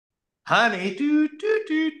Honey,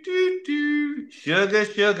 sugar,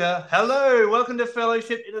 sugar. Hello, welcome to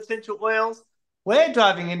Fellowship in Essential Oils. We're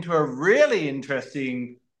diving into a really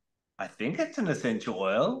interesting, I think it's an essential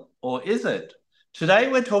oil, or is it?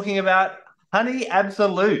 Today we're talking about honey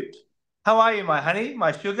absolute. How are you, my honey,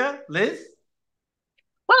 my sugar, Liz?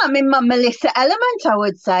 Well, I'm in my Melissa element, I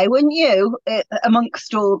would say, wouldn't you?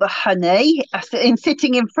 Amongst all the honey,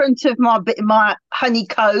 sitting in front of my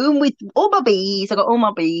honeycomb with all my bees. I got all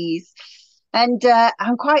my bees, and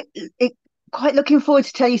I'm quite looking forward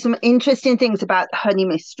to tell you some interesting things about honey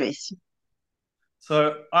mistress.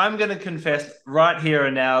 So I'm going to confess right here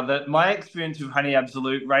and now that my experience with Honey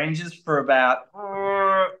Absolute ranges for about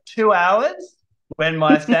 2 hours when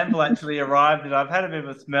my sample actually arrived, and I've had a bit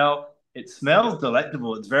of a smell. It smells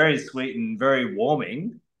delectable. It's very sweet and very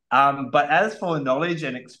warming. But as for knowledge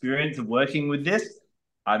and experience of working with this,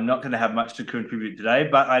 I'm not going to have much to contribute today.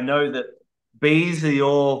 But I know that bees are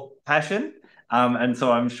your passion, and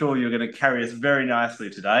so I'm sure you're going to carry us very nicely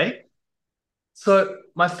today. So,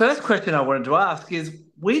 my first question I wanted to ask is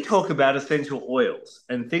we talk about essential oils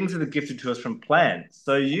and things that are gifted to us from plants.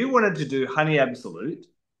 So, you wanted to do honey absolute.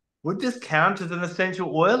 Would this count as an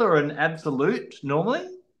essential oil or an absolute normally?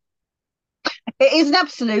 It is an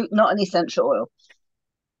absolute, not an essential oil.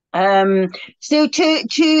 Um, so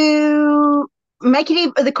to make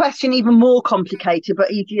the question even more complicated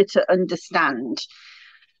but easier to understand,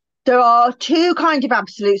 there are two kind of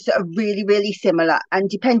absolutes that are really, really similar, and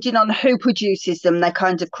depending on who produces them, they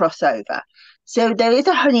kind of cross over. So there is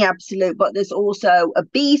a honey absolute, but there's also a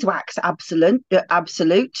beeswax absolute,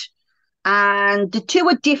 and the two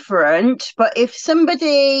are different. But if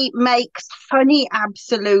somebody makes honey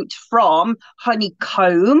absolute from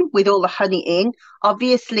honeycomb with all the honey in,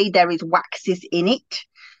 obviously there is waxes in it.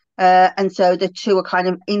 And so the two are kind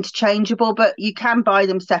of interchangeable, but you can buy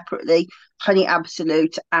them separately, honey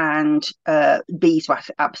absolute and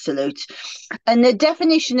beeswax absolute. And the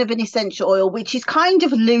definition of an essential oil, which is kind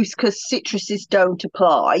of loose because citruses don't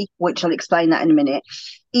apply, which I'll explain that in a minute,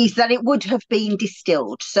 is that it would have been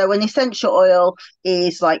distilled. So an essential oil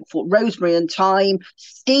is like for rosemary and thyme,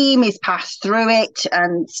 steam is passed through it,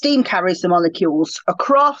 and steam carries the molecules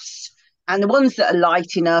across, and the ones that are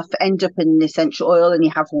light enough end up in an essential oil, and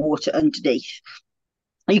you have water underneath.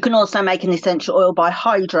 You can also make an essential oil by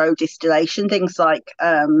hydro distillation, things like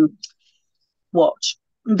what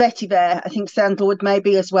vetiver, I think sandalwood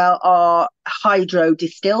maybe as well, are hydro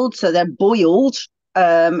distilled, so they're boiled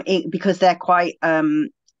because they're quite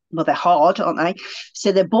well, they're hard, aren't they?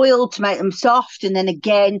 So they're boiled to make them soft, and then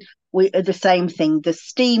again, we the same thing. The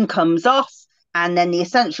steam comes off, and then the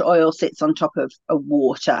essential oil sits on top of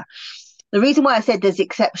water. The reason why I said there's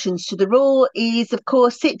exceptions to the rule is, of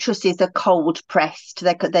course, citruses are cold pressed.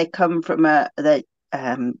 They come from they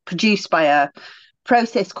produced by a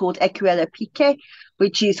process called pique,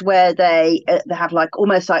 which is where they have like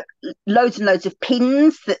almost like loads and loads of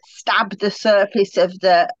pins that stab the surface of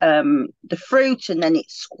the fruit, and then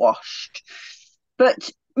it's squashed. But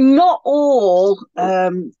not all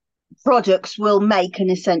products will make an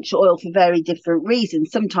essential oil for very different reasons.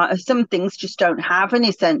 Sometimes some things just don't have an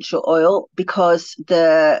essential oil because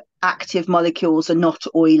the active molecules are not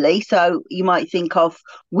oily. So you might think of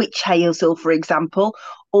witch hazel, for example,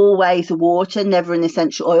 always water, never an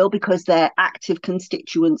essential oil because their active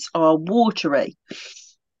constituents are watery.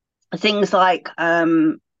 Things like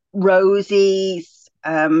roses,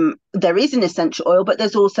 there is an essential oil, but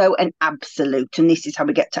there's also an absolute, and this is how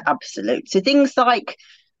we get to absolute. So things like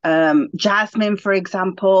jasmine, for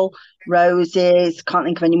example, roses, can't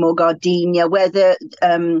think of any more, gardenia, where the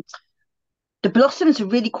blossoms are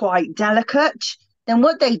really quite delicate. Then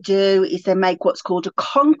what they do is they make what's called a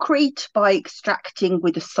concrete by extracting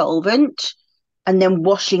with a solvent and then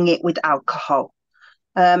washing it with alcohol.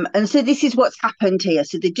 And so this is what's happened here.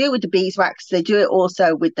 So they do it with the beeswax. They do it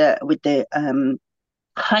also with the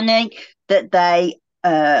honey, that they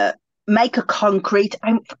make a concrete.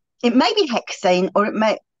 It may be hexane, or it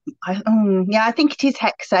may. Yeah, I think it is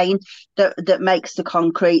hexane that makes the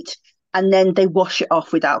concrete, and then they wash it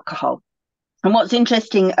off with alcohol. And what's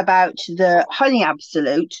interesting about the honey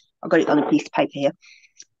absolute, I've got it on a piece of paper here.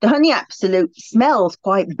 The honey absolute smells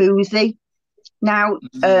quite boozy. Now,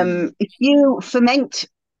 Mm. if you ferment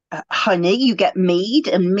honey, you get mead,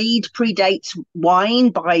 and mead predates wine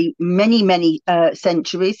by many, many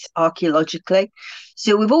centuries archaeologically.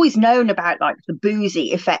 So we've always known about like the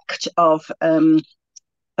boozy effect of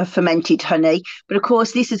fermented honey, but of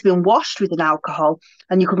course this has been washed with an alcohol,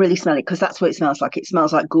 and you can really smell it because that's what it smells like. It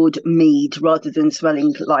smells like good mead rather than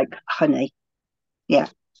smelling like honey. Yeah.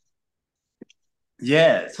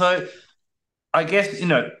 Yeah. So, I guess,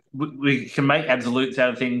 we can make absolutes out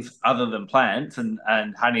of things other than plants, and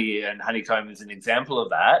honey and honeycomb is an example of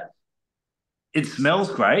that. It smells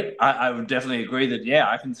great. I would definitely agree that, yeah,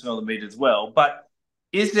 I can smell the meat as well. But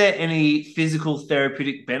is there any physical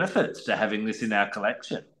therapeutic benefits to having this in our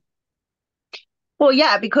collection? Well,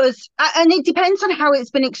 yeah, because and it depends on how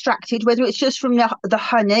it's been extracted, whether it's just from the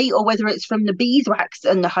honey or whether it's from the beeswax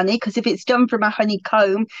and the honey. Because if it's done from a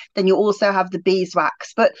honeycomb, then you also have the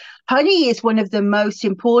beeswax. But honey is one of the most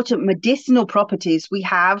important medicinal properties we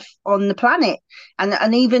have on the planet,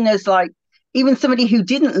 and even as like even somebody who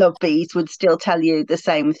didn't love bees would still tell you the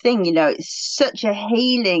same thing. You know, it's such a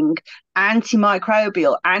healing,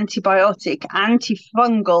 antimicrobial, antibiotic,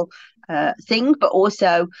 antifungal thing, but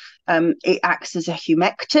also it acts as a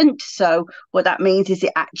humectant. So what that means is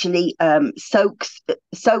it actually soaks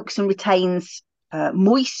and retains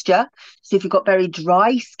moisture. So if you've got very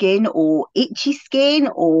dry skin or itchy skin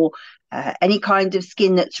or any kind of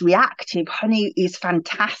skin that's reactive, honey is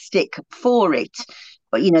fantastic for it.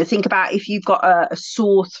 But, you know, think about if you've got a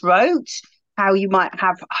sore throat, how you might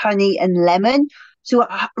have honey and lemon. So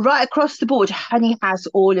right across the board, honey has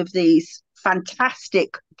all of these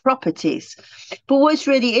fantastic properties. But what's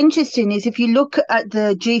really interesting is if you look at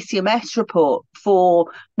the GCMS report for,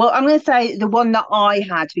 well, I'm going to say the one that I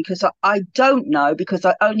had, because I don't know, because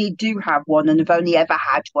I only do have one and I've only ever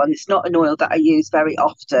had one. It's not an oil that I use very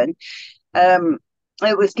often.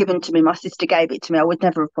 It was given to me. My sister gave it to me. I would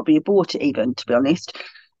never have probably bought it even, to be honest.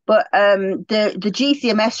 But the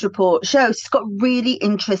GCMS report shows it's got really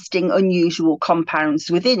interesting, unusual compounds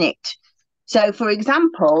within it. So, for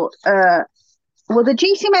example, well, the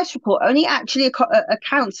GCMS report only actually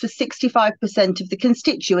accounts for 65% of the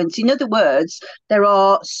constituents. In other words, there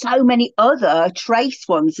are so many other trace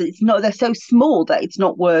ones. They're so small that it's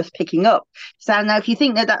not worth picking up. So now if you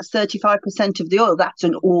think that that's 35% of the oil, that's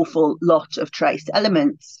an awful lot of trace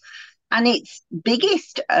elements. And its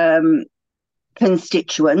biggest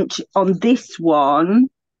constituent on this one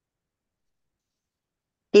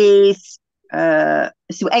is so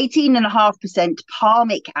 18.5%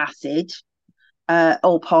 palmic acid,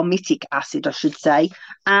 or palmitic acid, I should say,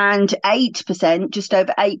 and 8%, just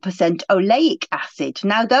over 8%, oleic acid.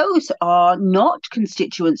 Now, those are not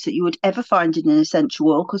constituents that you would ever find in an essential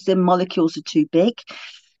oil because their molecules are too big.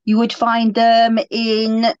 You would find them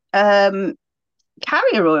in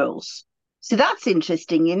carrier oils. So that's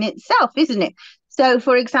interesting in itself, isn't it? So,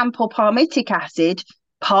 for example, palmitic acid,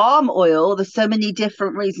 palm oil, there's so many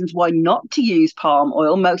different reasons why not to use palm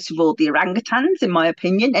oil, most of all the orangutans, in my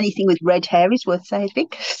opinion. Anything with red hair is worth saving.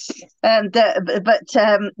 There's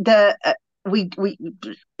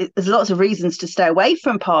lots of reasons to stay away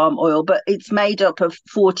from palm oil, but it's made up of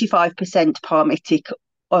 45% palmitic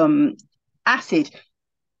acid,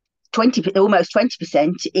 almost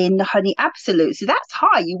 20% in the honey absolute. So that's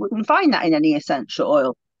high. You wouldn't find that in any essential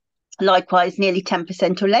oil. Likewise, nearly 10%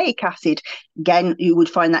 oleic acid. Again, you would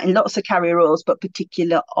find that in lots of carrier oils, but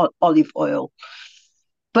particular olive oil.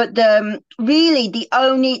 But really,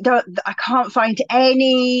 I can't find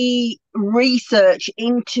any research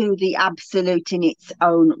into the absolute in its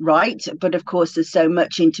own right. But of course, there's so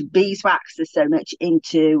much into beeswax, there's so much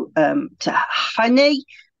into to honey.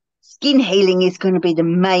 Skin healing is going to be the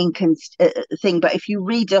main thing, but if you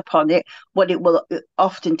read up on it, what it will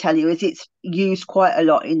often tell you is it's used quite a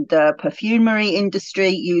lot in the perfumery industry,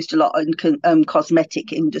 used a lot in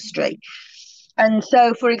cosmetic industry. And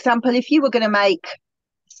so, for example, if you were going to make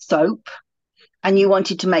soap and you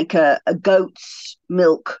wanted to make a goat's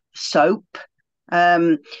milk soap,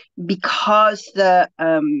 because the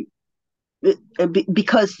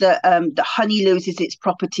honey loses its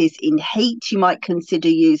properties in heat, you might consider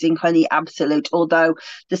using honey absolute, although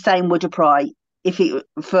the same would apply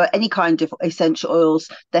for any kind of essential oils.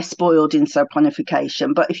 They're spoiled in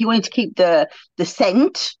saponification, but if you wanted to keep the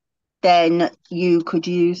scent, then you could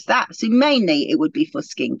use that. So mainly it would be for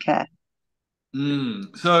skincare.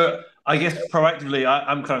 So I guess proactively,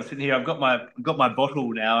 I'm kind of sitting here. I've got my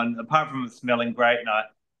bottle now, and apart from it smelling great, and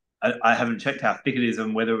I haven't checked how thick it is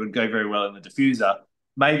and whether it would go very well in the diffuser.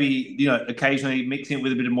 Maybe, occasionally mixing it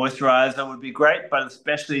with a bit of moisturizer would be great, but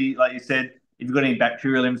especially, like you said, if you've got any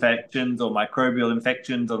bacterial infections or microbial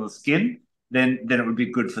infections on the skin, then it would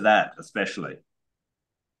be good for that, especially.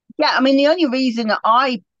 Yeah, I mean, the only reason that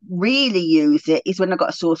I really use it is when I've got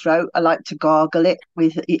a sore throat. I like to gargle it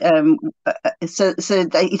with, so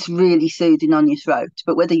that it's really soothing on your throat.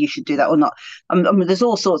 But whether you should do that or not, there's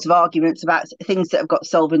all sorts of arguments about things that have got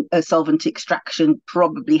solvent extraction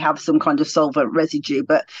probably have some kind of solvent residue.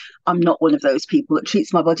 But I'm not one of those people that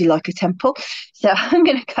treats my body like a temple, so I'm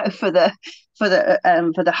going to go for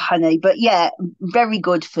for the honey, but yeah, very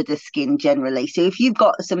good for the skin generally. So if you've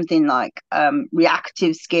got something like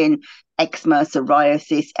reactive skin, eczema,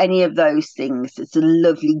 psoriasis, any of those things, it's a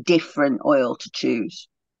lovely different oil to choose.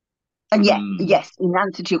 And yeah, Mm. yes, in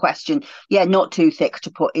answer to your question, yeah, not too thick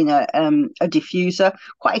to put in a diffuser.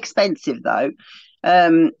 Quite expensive though.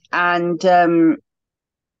 And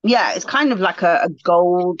yeah, it's kind of like a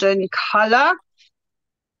golden color,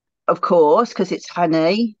 of course, because it's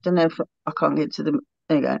honey. Don't know if I can't get to the.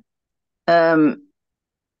 There you go. Um,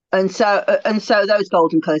 and so those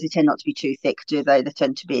golden colours they tend not to be too thick, do they? They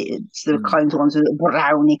tend to be it's the Mm. kinds of ones with a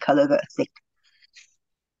browny colour that are thick.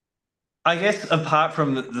 I guess apart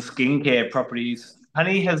from the skincare properties,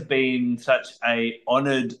 honey has been such a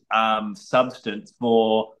honoured substance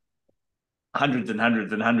for hundreds and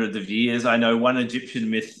hundreds and hundreds of years. I know one Egyptian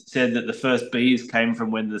myth said that the first bees came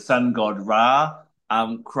from when the sun god Ra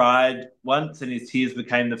cried once, and his tears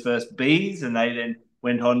became the first bees, and they then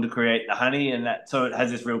went on to create the honey, and that so it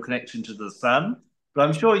has this real connection to the sun. But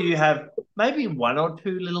I'm sure you have maybe one or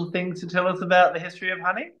two little things to tell us about the history of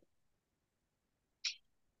honey.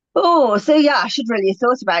 Oh, so yeah, I should really have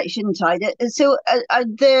thought about it, shouldn't I? So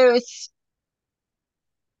there's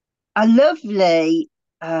a lovely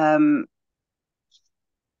um,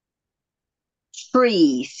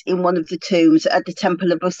 frieze in one of the tombs at the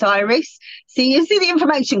Temple of Osiris. So you see the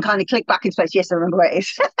information kind of click back in space. Yes, I remember where it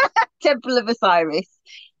is. Temple of Osiris.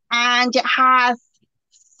 And it has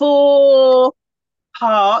four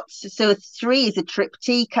parts. So three is a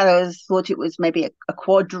triptych. I thought it was maybe a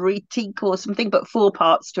quadritique or something, but four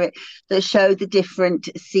parts to it that show the different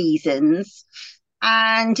seasons.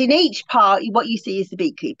 And in each part, what you see is the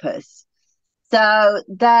beekeepers. So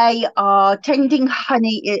they are tending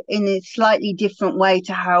honey in a slightly different way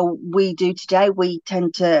to how we do today. We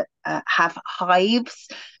tend to have hives.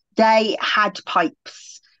 They had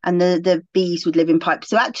pipes, and the bees would live in pipes.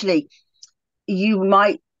 So actually, you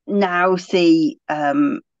might now see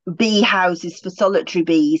bee houses for solitary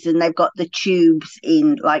bees, and they've got the tubes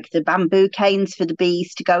in like the bamboo canes for the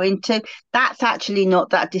bees to go into. That's actually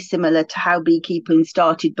not that dissimilar to how beekeeping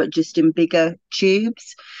started, but just in bigger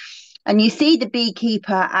tubes. And you see the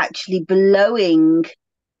beekeeper actually blowing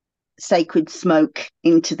sacred smoke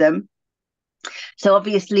into them. So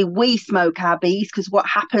obviously we smoke our bees because what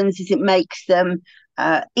happens is it makes them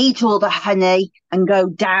eat all the honey and go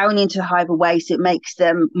down into the hive away. So it makes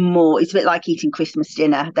them more. It's a bit like eating Christmas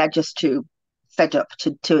dinner. They're just too fed up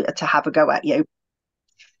to have a go at you.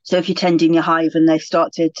 So if you're tending your hive and they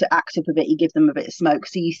start to act up a bit, you give them a bit of smoke.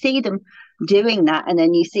 So you see them doing that, and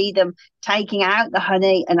then you see them taking out the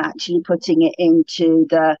honey and actually putting it into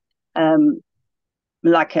the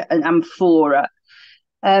like an amphora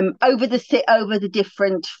over the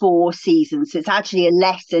different four seasons. So it's actually a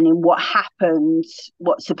lesson in what happens,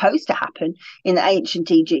 what's supposed to happen in ancient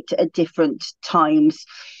Egypt at different times.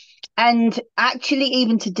 And actually,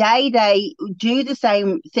 even today, they do the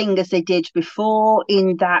same thing as they did before,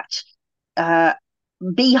 in that uh,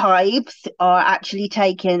 beehives are actually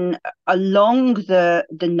taken along the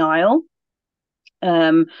Nile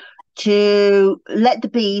um, to let the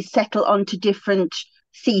bees settle onto different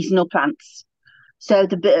seasonal plants. So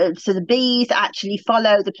the bees actually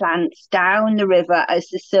follow the plants down the river as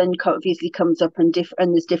the sun obviously comes up, and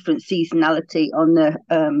there's different seasonality on the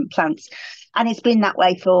plants, and it's been that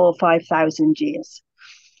way for 5,000 years.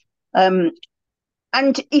 Um,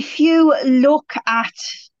 and if you look at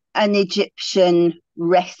an Egyptian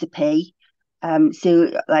recipe,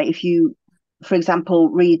 so like if you, for example,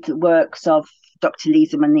 read the works of Dr.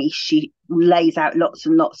 Lisa Manish, she lays out lots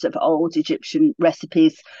and lots of old Egyptian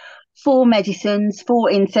recipes for medicines, for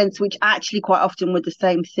incense, which actually quite often were the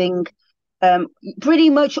same thing. Pretty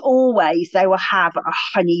much always they will have a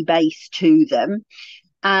honey base to them.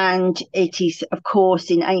 And it is, of course,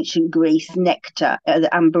 in ancient Greece, nectar, the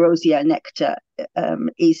ambrosia nectar,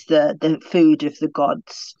 is the food of the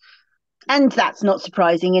gods. And that's not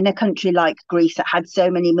surprising in a country like Greece that had so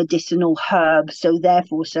many medicinal herbs, so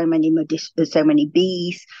therefore so many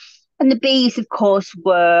bees. And the bees, of course,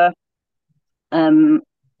 were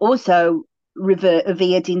also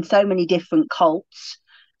revered in so many different cults.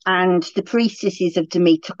 And the priestesses of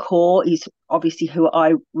Demeter Core is obviously who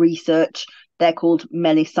I research. They're called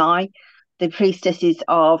Melisai. The priestesses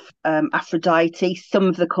of Aphrodite, some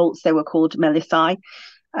of the cults they were called Melisai.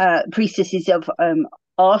 Priestesses of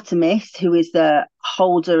Artemis, who is the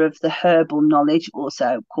holder of the herbal knowledge,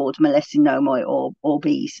 also called Melesinomoi or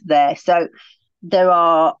bees there. So there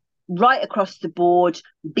are right across the board,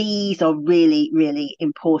 bees are really, really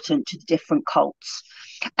important to the different cults.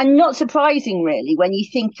 And not surprising, really, when you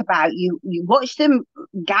think about you watch them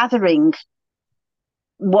gathering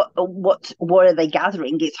what are they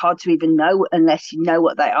gathering? It's hard to even know unless you know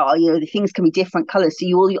what they are. The things can be different colors, so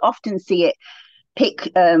you will often see it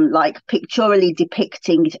like pictorially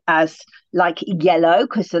depicting as like yellow,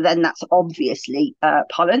 because so then that's obviously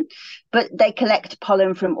pollen. But they collect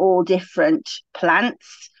pollen from all different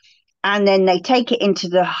plants, and then they take it into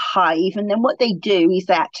the hive, and then what they do is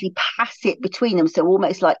they actually pass it between them, so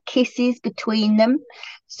almost like kisses between them.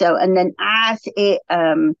 So, and then as it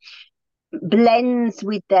blends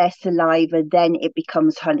with their saliva, then it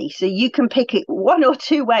becomes honey. So you can pick it one or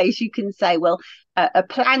two ways. You can say, well, a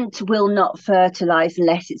plant will not fertilize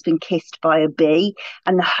unless it's been kissed by a bee,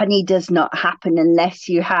 and the honey does not happen unless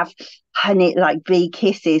you have honey, like bee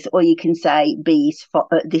kisses. Or you can say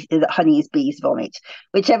honey is bees vomit,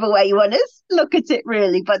 whichever way you want to look at it,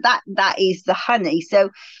 really. But that is the honey. So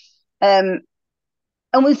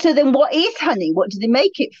so then what is honey? What do they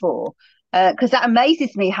make it for? Because that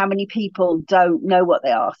amazes me how many people don't know what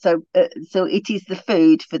they are. So it is the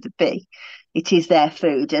food for the bee. It is their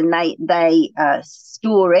food, and they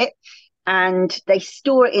store it, and they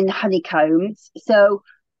store it in honeycombs. So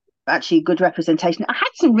actually, a good representation. I had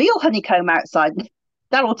some real honeycomb outside.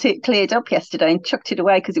 That all cleared up yesterday and chucked it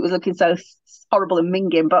away because it was looking so horrible and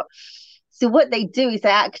minging. But so what they do is they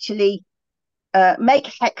actually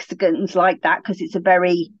make hexagons like that, because it's a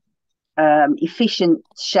very efficient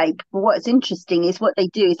shape. But what's interesting is what they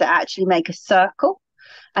do is they actually make a circle,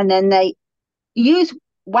 and then they use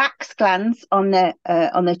wax glands on their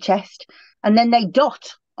chest, and then they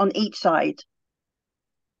dot on each side.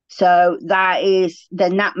 So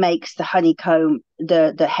that makes the honeycomb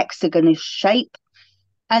the hexagonal shape.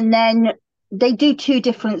 And then they do two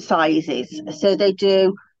different sizes. So they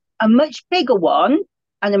do a much bigger one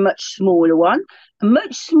and a much smaller one. A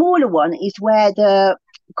much smaller one is where the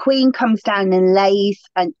queen comes down and lays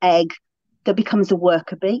an egg that becomes a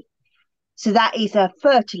worker bee. So that is a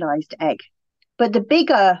fertilized egg. But the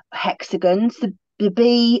bigger hexagons,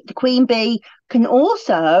 the queen bee can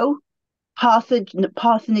also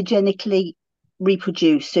parthenogenically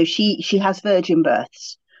reproduce. So she has virgin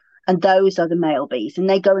births, and those are the male bees, and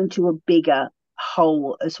they go into a bigger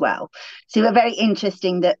hole as well. So it's very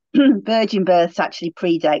interesting that virgin births actually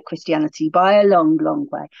predate Christianity by a long, long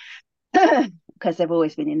way, because they've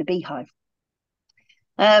always been in a beehive.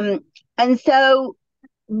 And so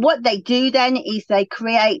what they do then is they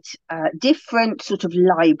create different sort of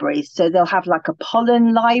libraries. So they'll have like a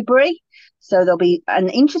pollen library. So there'll be, and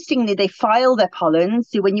interestingly, they file their pollen.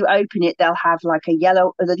 So when you open it, they'll have like a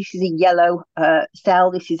yellow, this is a yellow cell,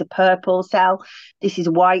 this is a purple cell, this is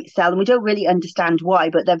a white cell. And we don't really understand why,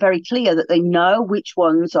 but they're very clear that they know which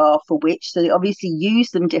ones are for which. So they obviously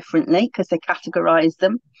use them differently because they categorize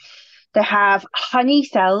them. They have honey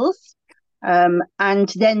cells. And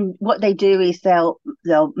then what they do is they'll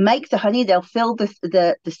make the honey, they'll fill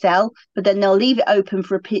the cell, but then they'll leave it open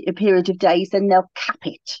for a period of days, then they'll cap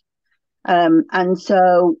it. And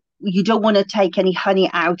so you don't want to take any honey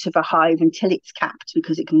out of a hive until it's capped,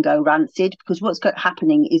 because it can go rancid, because what's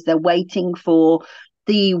happening is they're waiting for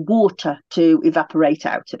the water to evaporate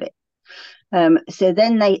out of it. So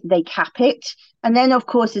then they cap it. And then, of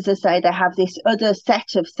course, as I say, they have this other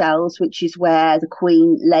set of cells, which is where the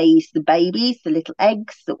queen lays the babies, the little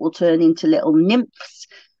eggs that will turn into little nymphs.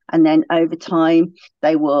 And then over time,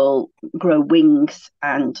 they will grow wings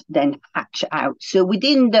and then hatch out. So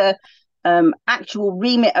within the actual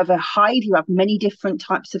remit of a hive, you have many different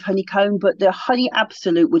types of honeycomb, but the honey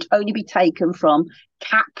absolute would only be taken from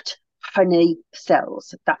capped honey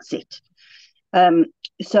cells. That's it.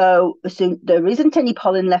 So there isn't any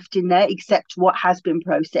pollen left in there except what has been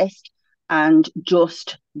processed, and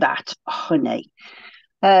just that honey.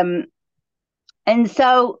 And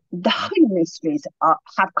so the honey mysteries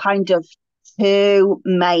have kind of three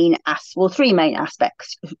main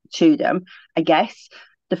aspects to them, I guess.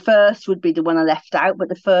 The first would be the one I left out, but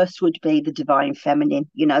the first would be the divine feminine.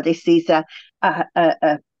 This is a hive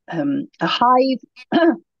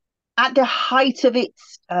at the height of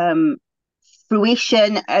its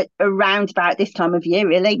fruition around about this time of year,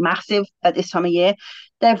 really massive at this time of year.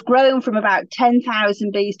 They've grown from about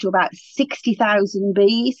 10,000 bees to about 60,000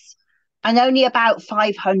 bees, and only about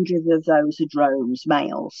 500 of those are drones,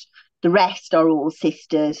 males. The rest are all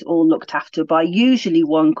sisters, all looked after by usually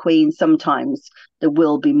one queen. Sometimes there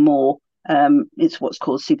will be more. It's what's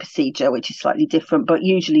called supersedure, which is slightly different, but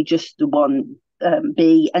usually just the one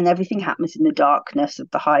bee, and everything happens in the darkness of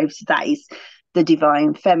the hive. So that is the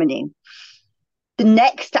divine feminine. The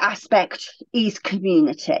next aspect is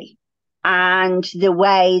community, and the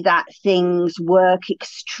way that things work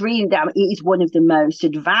extremely. It is one of the most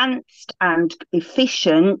advanced and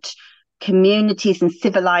efficient communities and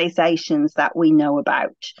civilizations that we know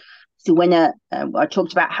about. So when I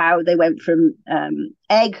talked about how they went from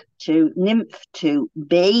egg to nymph to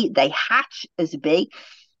bee, they hatch as a bee.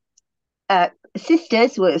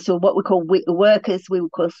 Sisters, so what we call workers, we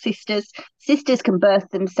would call sisters. Sisters can birth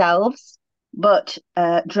themselves, but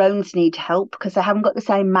drones need help because they haven't got the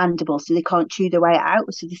same mandible, so they can't chew their way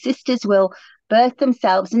out. So the sisters will birth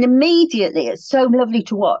themselves, and immediately it's so lovely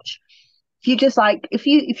to watch. If you just like, if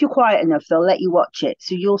you're quiet enough, they'll let you watch it.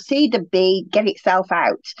 So you'll see the bee get itself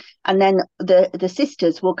out, and then the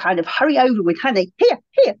sisters will kind of hurry over with honey. Here,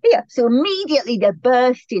 here, here. So immediately they're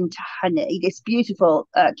burst into honey, this beautiful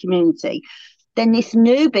community. Then this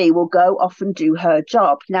new bee will go off and do her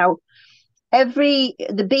job. Now,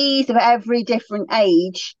 the bees of every different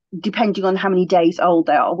age, depending on how many days old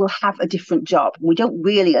they are, will have a different job. We don't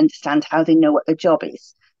really understand how they know what their job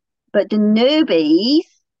is. But the new bees,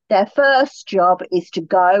 their first job is to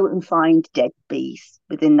go and find dead bees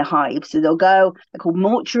within the hive. So they're called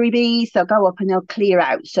mortuary bees. They'll go up and they'll clear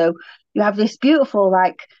out. So you have this beautiful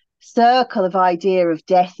circle of idea of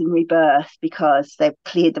death and rebirth because they've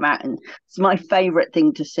cleared them out. And it's my favourite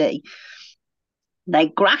thing to see. They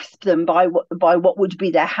grasp them by what would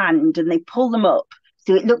be their hand, and they pull them up.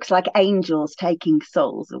 So it looks like angels taking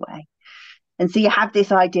souls away. And so you have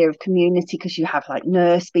this idea of community because you have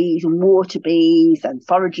nurse bees and water bees and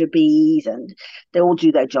forager bees, and they all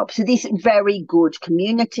do their job. So this very good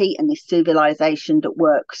community and this civilization that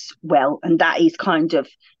works well. And that is kind of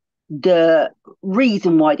the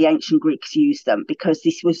reason why the ancient Greeks used them, because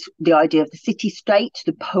this was the idea of the city-state,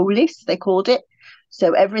 the polis, they called it.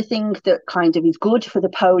 So everything that kind of is good for the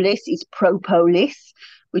polis is propolis,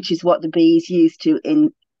 which is what the bees use to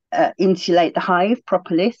insulate the hive,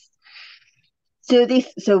 propolis. So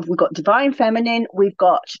we've got divine feminine, we've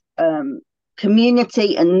got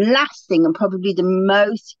community, and last thing, and probably the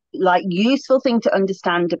most useful thing to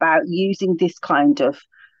understand about using this kind of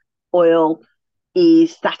oil,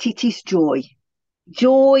 is that it is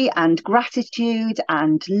joy and gratitude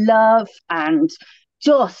and love, and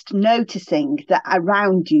just noticing that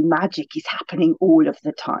around you magic is happening all of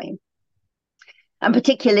the time. And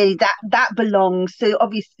particularly that belongs, so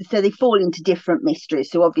obviously, so they fall into different mysteries.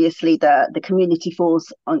 So obviously the community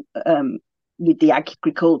falls on with the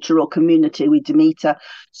agricultural community with Demeter.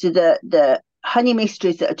 So the honey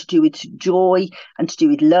mysteries that are to do with joy and to do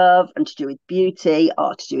with love and to do with beauty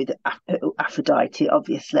are to do with Aphrodite,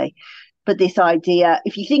 obviously. But this idea,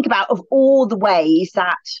 if you think about of all the ways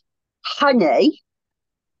that honey,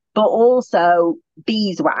 but also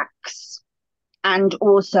beeswax, and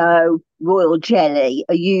also royal jelly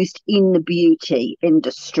are used in the beauty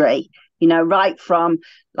industry, right from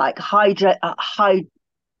hydrating, I'm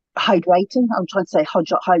trying to say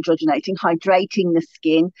hydrogenating, hydrating the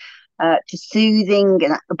skin, to soothing,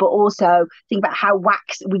 but also think about how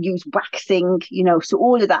we use waxing, so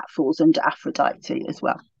all of that falls under Aphrodite as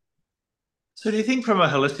well. So do you think from a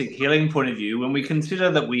holistic healing point of view, when we consider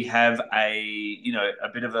that we have a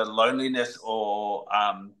bit of a loneliness or,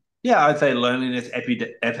 I'd say loneliness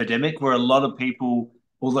epidemic where a lot of people,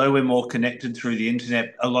 although we're more connected through the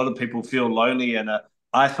internet, a lot of people feel lonely and are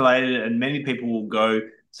isolated, and many people will go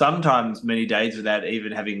sometimes many days without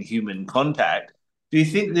even having human contact. Do you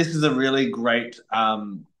think this is a really great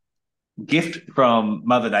gift from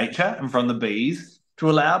Mother Nature and from the bees to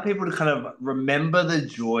allow people to kind of remember the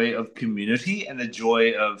joy of community and the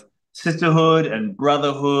joy of sisterhood and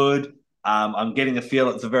brotherhood? I'm getting a feel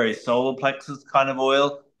it's a very solar plexus kind of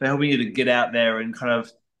oil. They're helping you to get out there and kind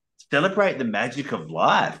of celebrate the magic of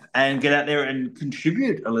life and get out there and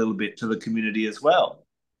contribute a little bit to the community as well.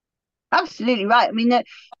 Absolutely right. I mean,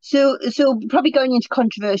 so probably going into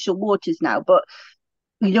controversial waters now, but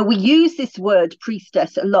we use this word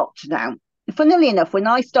priestess a lot now. Funnily enough, when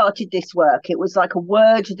I started this work, it was like a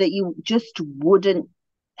word that you just wouldn't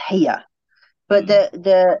hear. But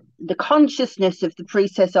the consciousness of the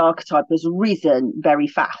priestess archetype has risen very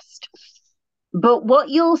fast. But what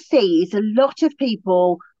you'll see is a lot of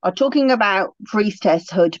people are talking about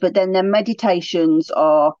priestesshood, but then their meditations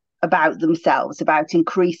are about themselves, about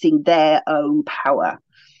increasing their own power.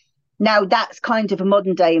 Now, that's kind of a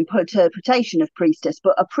modern day interpretation of priestess,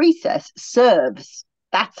 but a priestess serves.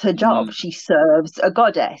 That's her job. She serves a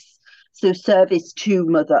goddess. So service to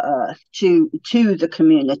Mother Earth, to the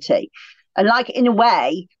community. And in a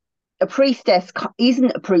way, a priestess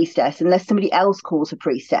isn't a priestess unless somebody else calls her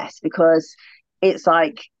priestess, because it's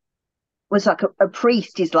like a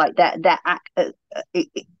priest is like that it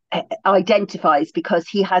identifies because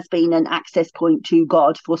he has been an access point to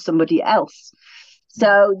God for somebody else.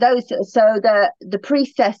 So the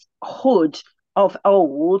priestesshood of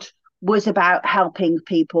old was about helping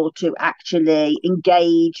people to actually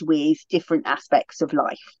engage with different aspects of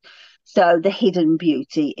life. So the hidden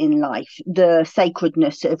beauty in life, the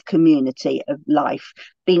sacredness of community of life,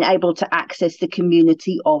 being able to access the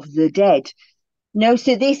community of the dead. No,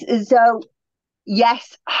 so this is so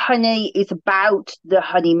yes, honey is about the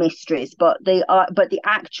honey mysteries, but the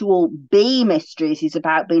actual bee mysteries is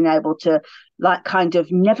about being able to like kind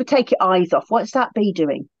of never take your eyes off. What's that bee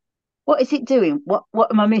doing? What is it doing? What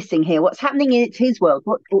am I missing here? What's happening in his world?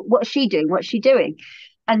 What's she doing? What's she doing?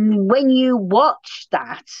 And when you watch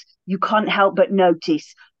that, you can't help but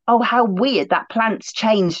notice, oh, how weird that plant's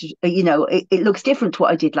changed. It looks different to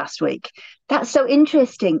what I did last week. That's so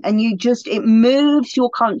interesting. And it moves your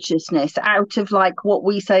consciousness out of like what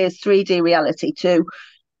we say as 3D reality to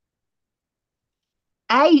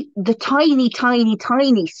the tiny, tiny,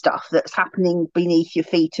 tiny stuff that's happening beneath your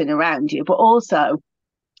feet and around you, but also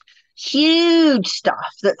huge stuff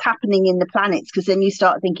that's happening in the planets, because then you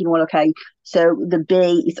start thinking, well, okay, so the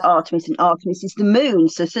bee is Artemis and Artemis is the moon,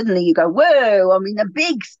 so suddenly you go, whoa, I'm in a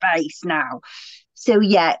big space now. So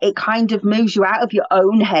yeah, it kind of moves you out of your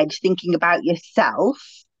own head thinking about yourself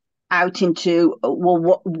out into,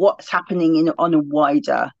 well, what's happening on a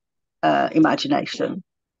wider imagination.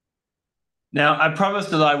 Now, I promised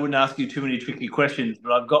that I wouldn't ask you too many tricky questions,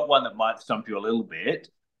 but I've got one that might stump you a little bit.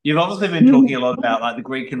 You've obviously been talking a lot about like the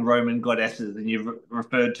Greek and Roman goddesses, and you've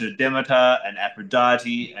referred to Demeter and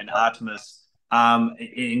Aphrodite and Artemis,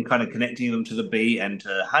 in kind of connecting them to the bee and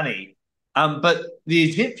to honey. But the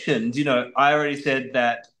Egyptians, I already said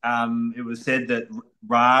that it was said that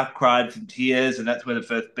Ra cried from tears, and that's where the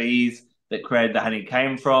first bees that created the honey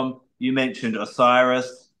came from. You mentioned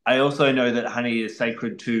Osiris. I also know that honey is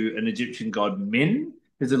sacred to an Egyptian god, Min,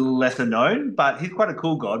 who's a little lesser known, but he's quite a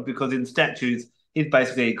cool god because in statues, he's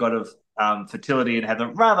basically a god of fertility and has a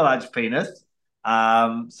rather large penis.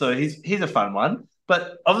 So he's a fun one.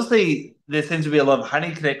 But obviously, there seems to be a lot of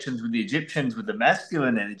honey connections with the Egyptians with the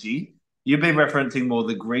masculine energy. You've been referencing more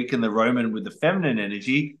the Greek and the Roman with the feminine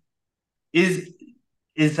energy. Is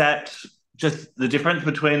is that just the difference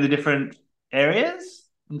between the different areas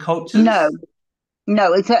and No, cultures?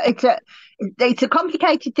 no, it's a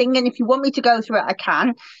complicated thing, and if you want me to go through it, I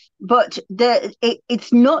can. But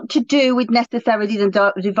it's not to do with necessarily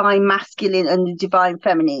the divine masculine and the divine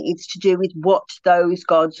feminine. It's to do with what those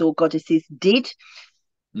gods or goddesses did.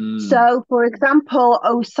 Mm. So, for example,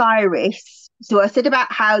 Osiris. So I said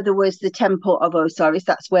about how there was the temple of Osiris.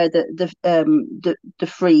 That's where the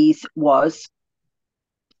frieze was.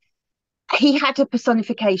 He had a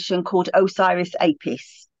personification called Osiris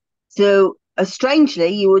Apis. So, strangely,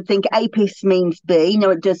 you would think Apis means bee.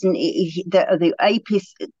 No, it doesn't. The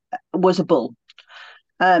Apis was a bull.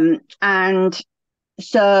 And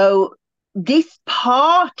so this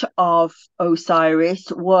part of Osiris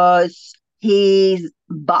was his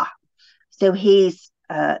Ba, so his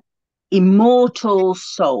immortal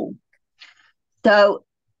soul. So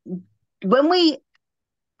when we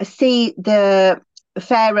see the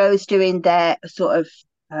pharaohs doing their sort of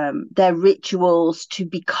their rituals to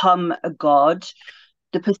become a god,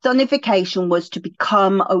 the personification was to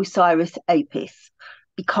become Osiris Apis,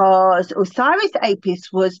 because Osiris Apis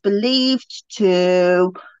was believed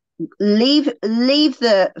to leave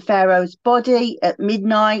the pharaoh's body at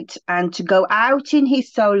midnight and to go out in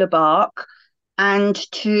his solar bark and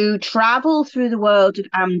to travel through the world of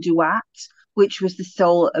Amduat, which was the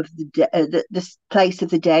soul of the place of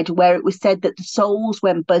the dead, where it was said that the souls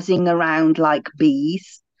went buzzing around like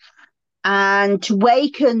bees, and to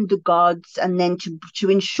waken the gods, and then to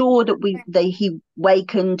ensure that he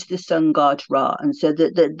wakened the sun god Ra, and so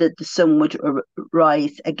that the sun would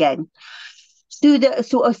rise again.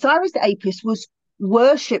 So Osiris Apis was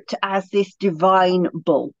worshipped as this divine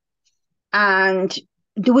bull, and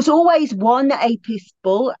there was always one Apis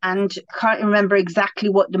bull, and I can't remember exactly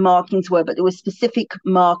what the markings were, but there were specific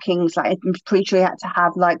markings. Like I'm pretty sure he had to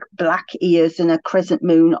have like black ears and a crescent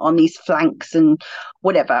moon on his flanks and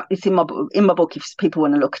whatever. It's in my book if people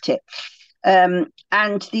want to look at it. And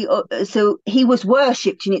so he was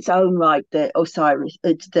worshipped in its own right, the Osiris,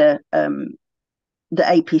 the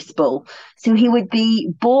Apis bull. So he would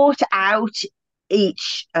be brought out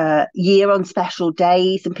each year on special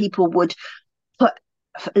days, and people would put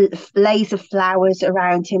lays of flowers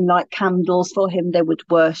around him like candles for him. They would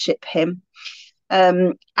worship him.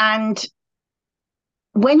 And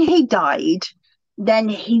when he died, then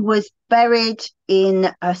he was buried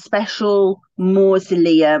in a special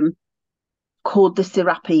mausoleum called the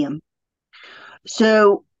Serapeum.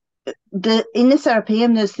 So in the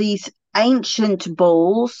Serapeum, there's these ancient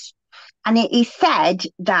bulls, and it is said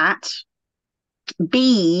that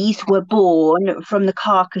bees were born from the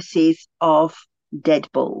carcasses of dead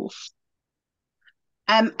bulls.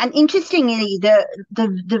 And interestingly,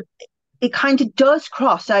 the it kind of does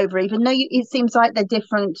cross over, even though it seems like they're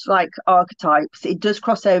different, like archetypes. It does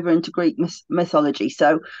cross over into Greek mythology.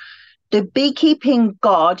 So the beekeeping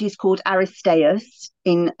god is called Aristeus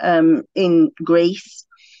in Greece,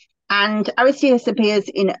 and Aristeus appears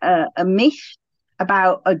in a myth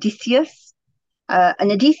about Odysseus,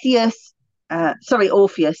 and Odysseus, sorry,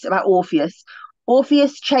 Orpheus, about Orpheus.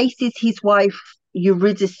 Orpheus chases his wife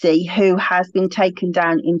Eurydice, who has been taken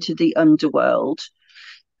down into the underworld.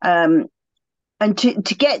 Um, and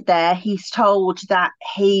to get there, he's told that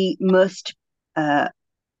he must uh,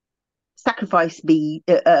 sacrifice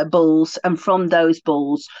bulls, and from those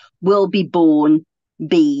bulls will be born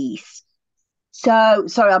bees. So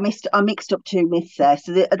sorry, I mixed up two myths there.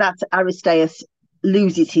 So that's Aristeus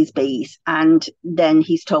loses his bees, and then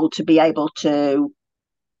he's told to be able to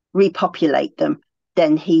repopulate them.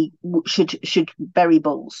 Then he should bury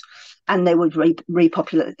bulls, and they would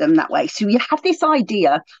repopulate them that way. So you have this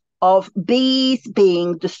idea of bees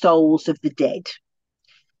being the souls of the dead,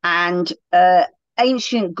 and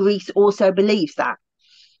ancient Greece also believes that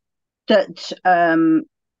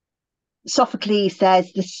Sophocles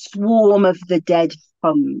says the swarm of the dead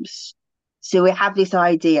comes. So we have this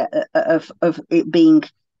idea of it being,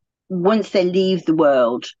 once they leave the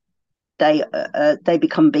world, they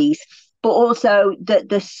become bees, but also that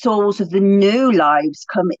the souls of the new lives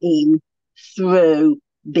come in through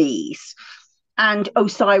bees. And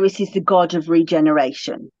Osiris is the god of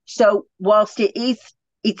regeneration. So whilst it's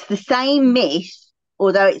the same myth,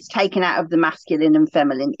 although it's taken out of the masculine and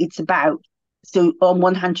feminine, it's about, so on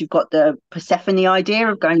one hand you've got the Persephone idea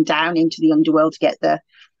of going down into the underworld to get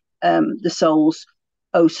the souls.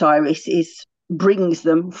 Osiris brings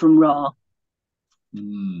them from Ra.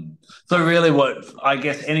 Mm. So really what I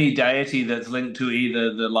guess any deity that's linked to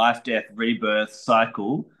either the life, death, rebirth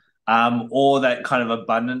cycle, or that kind of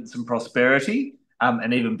abundance and prosperity,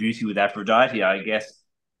 and even beauty with Aphrodite, I guess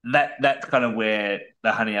that's kind of where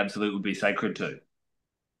the honey absolute would be sacred to.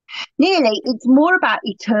 Nearly, it's more about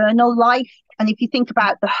eternal life. And if you think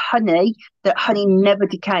about the honey, that honey never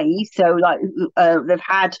decays. So, like, they've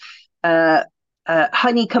had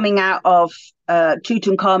honey coming out of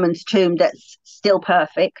Tutankhamun's tomb that's still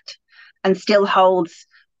perfect and still holds,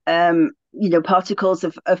 particles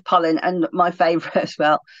of pollen. And my favorite as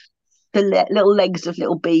well, the little legs of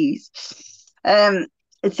little bees. So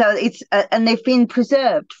and they've been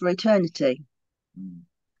preserved for eternity.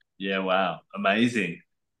 Yeah, wow, amazing.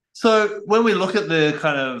 So when we look at the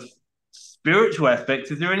kind of spiritual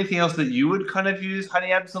aspects, is there anything else that you would kind of use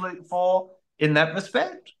honey absolute for in that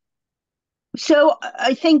respect? So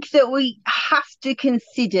I think that we have to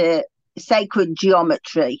consider sacred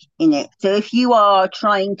geometry in it. So if you are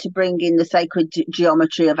trying to bring in the sacred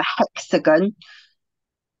geometry of a hexagon,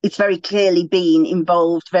 it's very clearly being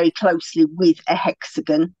involved very closely with a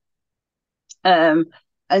hexagon. Um,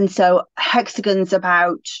 and so hexagons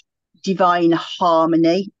about divine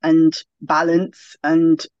harmony and balance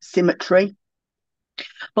and symmetry,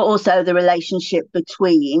 but also the relationship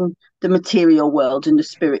between the material world and the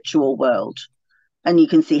spiritual world. And you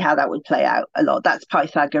can see how that would play out a lot. That's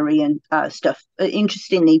Pythagorean stuff.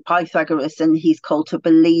 Interestingly, Pythagoras and his cult are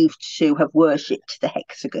believed to have worshipped the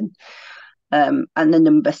hexagon, and the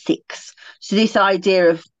number six. So this idea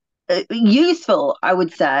of useful, I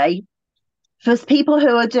would say, for people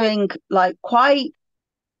who are doing like quite.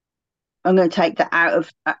 I'm going to take that out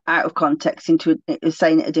of context into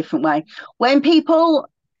saying it a different way. When people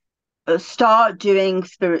start doing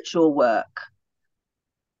spiritual work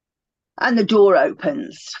and the door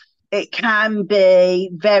opens, it can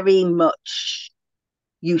be very much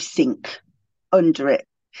you sink under it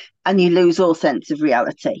and you lose all sense of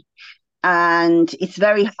reality. And it's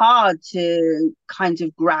very hard to kind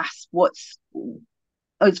of grasp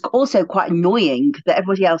it's also quite annoying that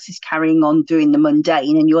everybody else is carrying on doing the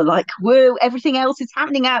mundane and you're like, whoa, everything else is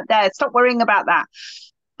happening out there. Stop worrying about that.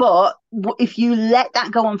 But if you let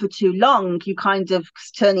that go on for too long, you kind of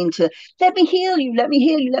turn into, let me heal you, let me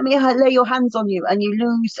heal you, let me lay your hands on you. And you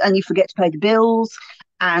lose and you forget to pay the bills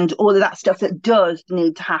and all of that stuff that does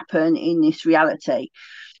need to happen in this reality.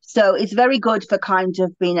 So it's very good for kind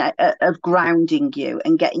of being of grounding you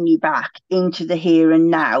and getting you back into the here and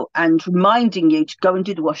now and reminding you to go and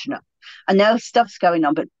do the washing up. I know stuff's going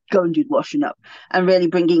on, but go and do the washing up and really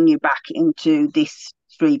bringing you back into this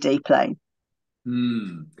 3D plane.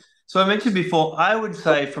 Hmm. So I mentioned before, I would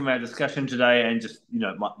say from our discussion today and just,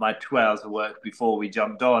 my 2 hours of work before we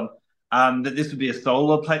jumped on, that this would be a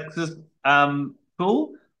solar plexus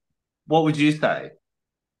tool. What would you say?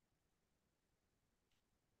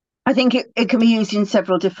 I think it can be used in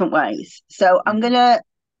several different ways. So I'm going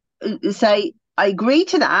to say I agree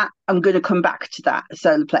to that. I'm going to come back to that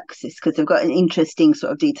solar plexus because I've got an interesting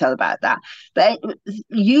sort of detail about that. But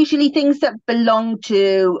usually things that belong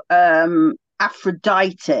to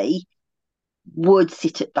Aphrodite would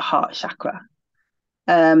sit at the heart chakra.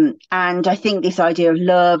 And I think this idea of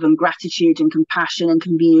love and gratitude and compassion and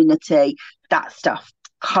community, that stuff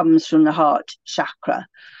comes from the heart chakra.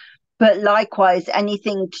 But likewise,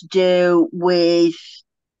 anything to do with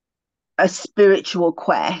a spiritual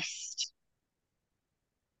quest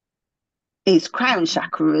is crown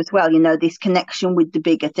chakra as well, this connection with the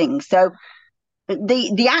bigger things. So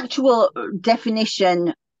the actual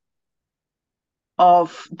definition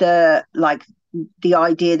of the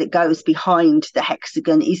idea that goes behind the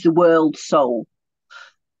hexagon is the world soul.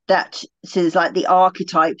 That says like the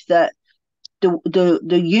archetype that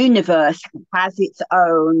the universe has its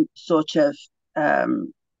own sort of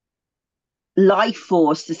life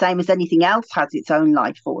force, the same as anything else has its own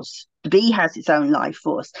life force. The bee has its own life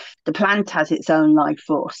force. The plant has its own life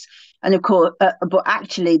force. And of course, but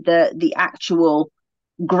actually the actual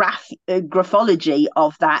graphology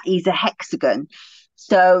of that is a hexagon.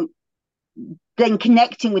 So then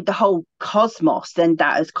connecting with the whole cosmos, then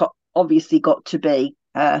that has obviously got to be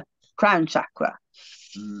crown chakra.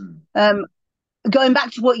 Going back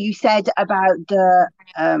to what you said about the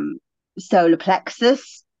solar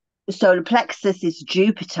plexus, the solar plexus is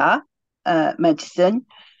Jupiter medicine,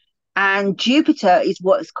 and Jupiter is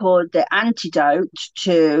what's called the antidote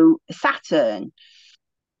to Saturn.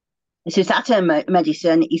 So Saturn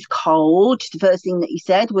medicine is cold. The first thing that you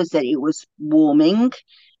said was that it was warming,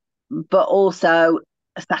 but also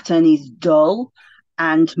Saturn is dull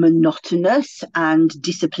and monotonous and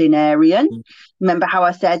disciplinarian. Remember how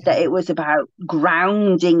I said that it was about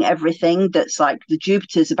grounding everything? That's like the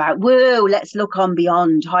Jupiter's about, whoa, let's look on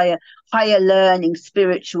beyond, higher learning,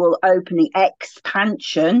 spiritual opening,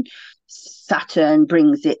 expansion. Saturn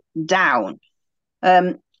brings it down.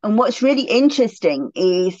 And what's really interesting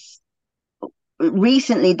is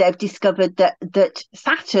recently they've discovered that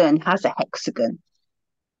Saturn has a hexagon.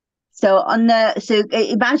 So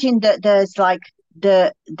imagine that there's like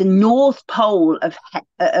the north pole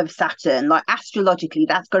of Saturn, like astrologically,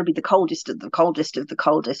 that's got to be the coldest of the coldest of the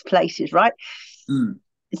coldest places, right?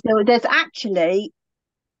 So there's actually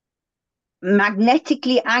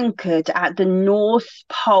magnetically anchored at the north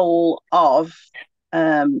pole of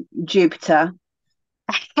Jupiter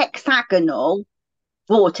a hexagonal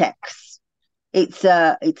vortex. It's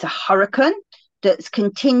a hurricane that's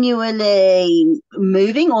continually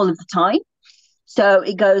moving all of the time. So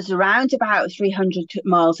it goes around about 300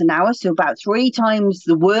 miles an hour, so about 3 times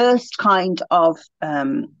the worst kind of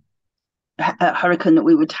hurricane that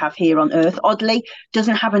we would have here on Earth. Oddly,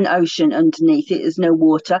 doesn't have an ocean underneath it. There's no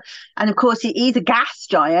water. And of course, it is a gas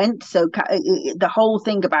giant. So the whole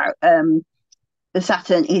thing about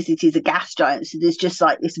Saturn is it is a gas giant. So there's just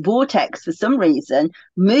like this vortex for some reason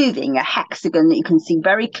moving a hexagon that you can see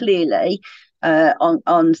very clearly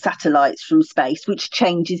on satellites from space, which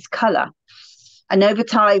changes color. And over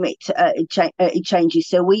time, it changes.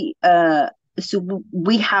 So we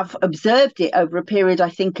have observed it over a period, I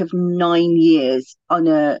think, of 9 years on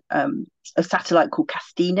a satellite called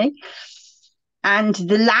Cassini. And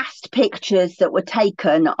the last pictures that were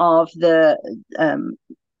taken of the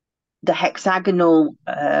hexagonal,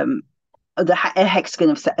 hexagon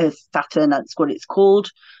of Saturn, that's what it's called.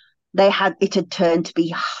 It had turned to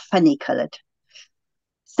be honey coloured.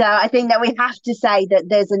 So I think that we have to say that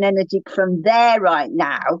there's an energy from there right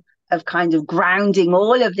now of kind of grounding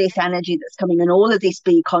all of this energy that's coming and all of this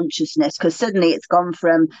bee consciousness, because suddenly it's gone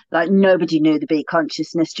from like nobody knew the bee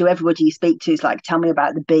consciousness to everybody you speak to is like, tell me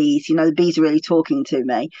about the bees. The bees are really talking to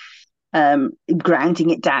me, grounding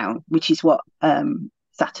it down, which is what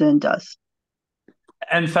Saturn does.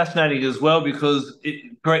 And fascinating as well because,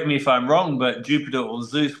 correct me if I'm wrong, but Jupiter or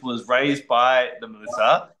Zeus was raised by the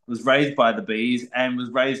Musa, was raised by the bees, and was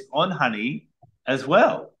raised on honey as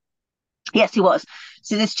well. Yes, he was.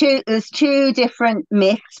 So there's two different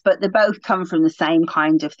myths, but they both come from the same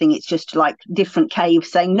kind of thing. It's just like different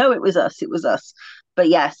caves saying, no, it was us. But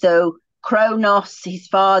yeah, so Kronos, his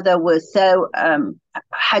father, was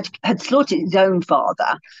had slaughtered his own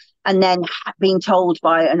father, and then being told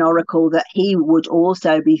by an oracle that he would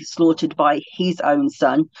also be slaughtered by his own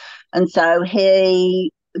son. And so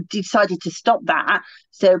he decided to stop that.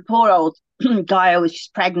 So poor old Gaia was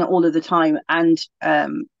just pregnant all of the time. And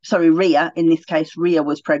Rhea, in this case, Rhea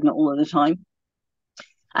was pregnant all of the time.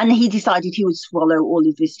 And he decided he would swallow all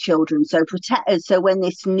of his children. So when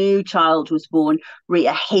this new child was born,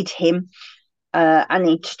 Rhea hid him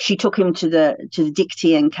and she took him to the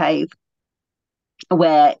Dictaean cave,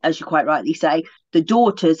 where, as you quite rightly say, the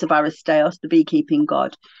daughters of Aristeos, the beekeeping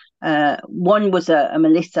god, one was a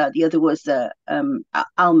Melissa, the other was a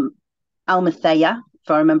Almathea, if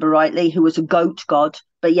I remember rightly, who was a goat god.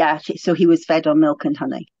 But yeah, so he was fed on milk and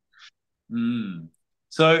honey. Mm.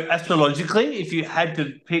 So astrologically, if you had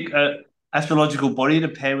to pick a astrological body to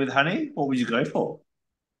pair with honey, what would you go for?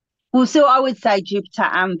 Well, so I would say Jupiter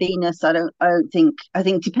and Venus. I don't think. I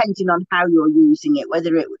think depending on how you're using it,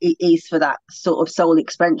 whether it is for that sort of soul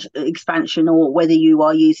expansion, or whether you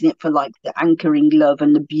are using it for like the anchoring love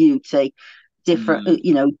and the beauty, different,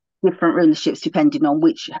 Mm. different relationships depending on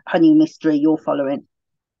which honey mystery you're following.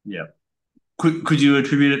 Yeah. Could you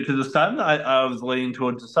attribute it to the sun? I was leaning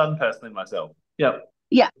towards the sun personally myself. Yeah.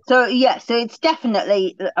 So it's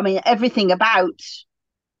definitely. I mean, everything about.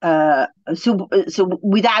 So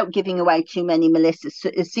without giving away too many Melissa's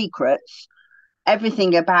secrets,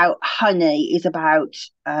 everything about honey is about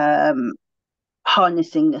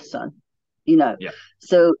harnessing the sun, you know. Yeah.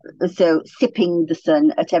 So sipping the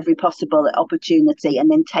sun at every possible opportunity,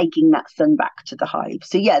 and then taking that sun back to the hive.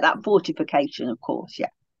 So yeah, that fortification, of course. Yeah.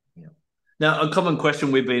 Yeah. Now, a common question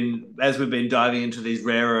as we've been diving into these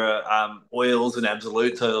rarer oils and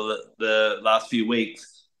absolutes over the last few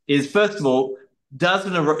weeks is, first of all, do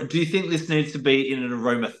you think this needs to be in an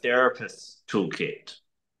aromatherapist's toolkit?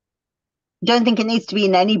 Don't think it needs to be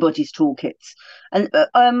in anybody's toolkits, and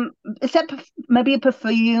except maybe a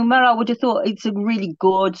perfumer. I would have thought it's a really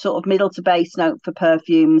good sort of middle to base note for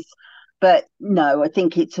perfumes, but no, I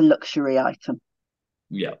think it's a luxury item.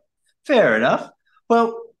 Yeah, fair enough.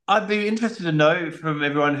 Well, I'd be interested to know from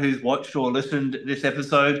everyone who's watched or listened to this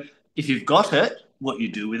episode if you've got it, what you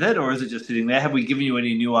do with it, or is it just sitting there? Have we given you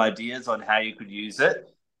any new ideas on how you could use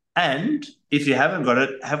it? And if you haven't got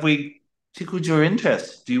it, have we tickled your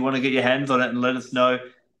interest? Do you want to get your hands on it and let us know?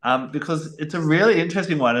 Because it's a really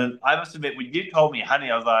interesting one. And I must admit, when you told me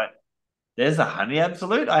honey, I was like, there's a honey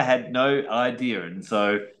absolute. I had no idea. And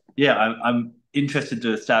so, yeah, I'm interested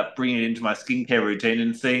to start bringing it into my skincare routine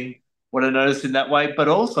and seeing what I noticed in that way. But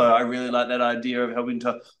also, I really like that idea of helping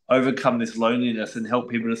to overcome this loneliness and help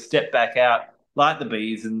people to step back out like the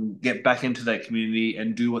bees and get back into their community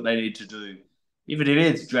and do what they need to do, even if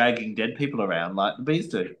it is dragging dead people around like the bees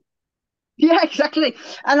do. Yeah, exactly.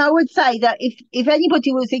 And I would say that if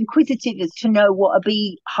anybody was inquisitive as to know what a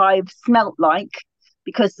beehive smelt like,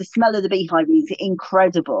 because the smell of the beehive is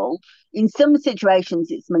incredible. In some situations,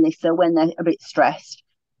 it's Melissa when they're a bit stressed,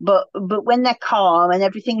 but when they're calm and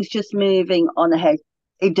everything's just moving on ahead,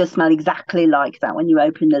 it does smell exactly like that when you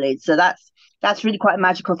open the lid. So that's really quite a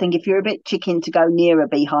magical thing. If you're a bit chicken to go near a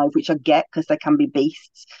beehive, which I get because they can be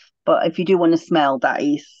beasts, but if you do want to smell, that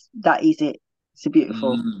is it. It's a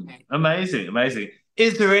beautiful. Amazing, amazing.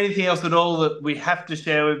 Is there anything else at all that we have to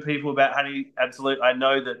share with people about Honey Absolute? I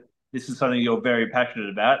know that this is something you're very passionate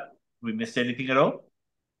about. Have we missed anything at all?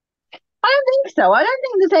 I don't think so. I don't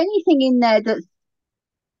think there's anything in there that's.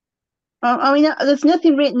 I mean, there's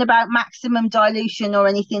nothing written about maximum dilution or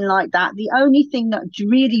anything like that. The only thing that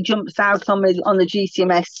really jumps out on the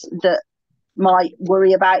GCMS that might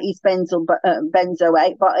worry about is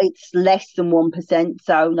benzoate, but it's less than 1%.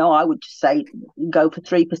 So no, I would just say go for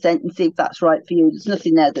 3% and see if that's right for you. There's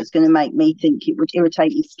nothing there that's going to make me think it would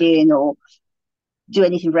irritate your skin or do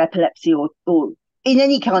anything for epilepsy or in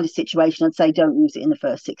any kind of situation. I'd say don't use it in the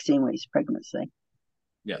first 16 weeks of pregnancy.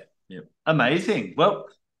 Yeah, yeah. Amazing. Well,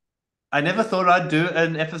 I never thought I'd do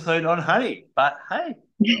an episode on honey, but hey,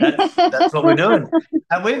 that's what we're doing.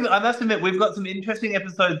 And I must admit, we've got some interesting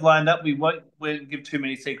episodes lined up. We won't give too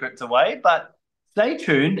many secrets away, but stay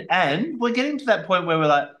tuned. And we're getting to that point where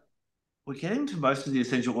we're getting to most of the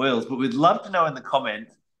essential oils, but we'd love to know in the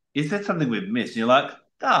comments, is there something we've missed? And you're like,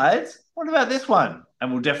 guys, what about this one?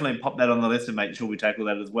 And we'll definitely pop that on the list and make sure we tackle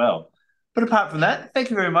that as well. But apart from that, thank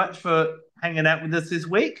you very much for hanging out with us this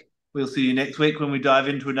week. We'll see you next week when we dive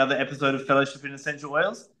into another episode of Fellowship in Essential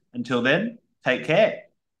Oils. Until then, take care.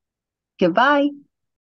 Goodbye.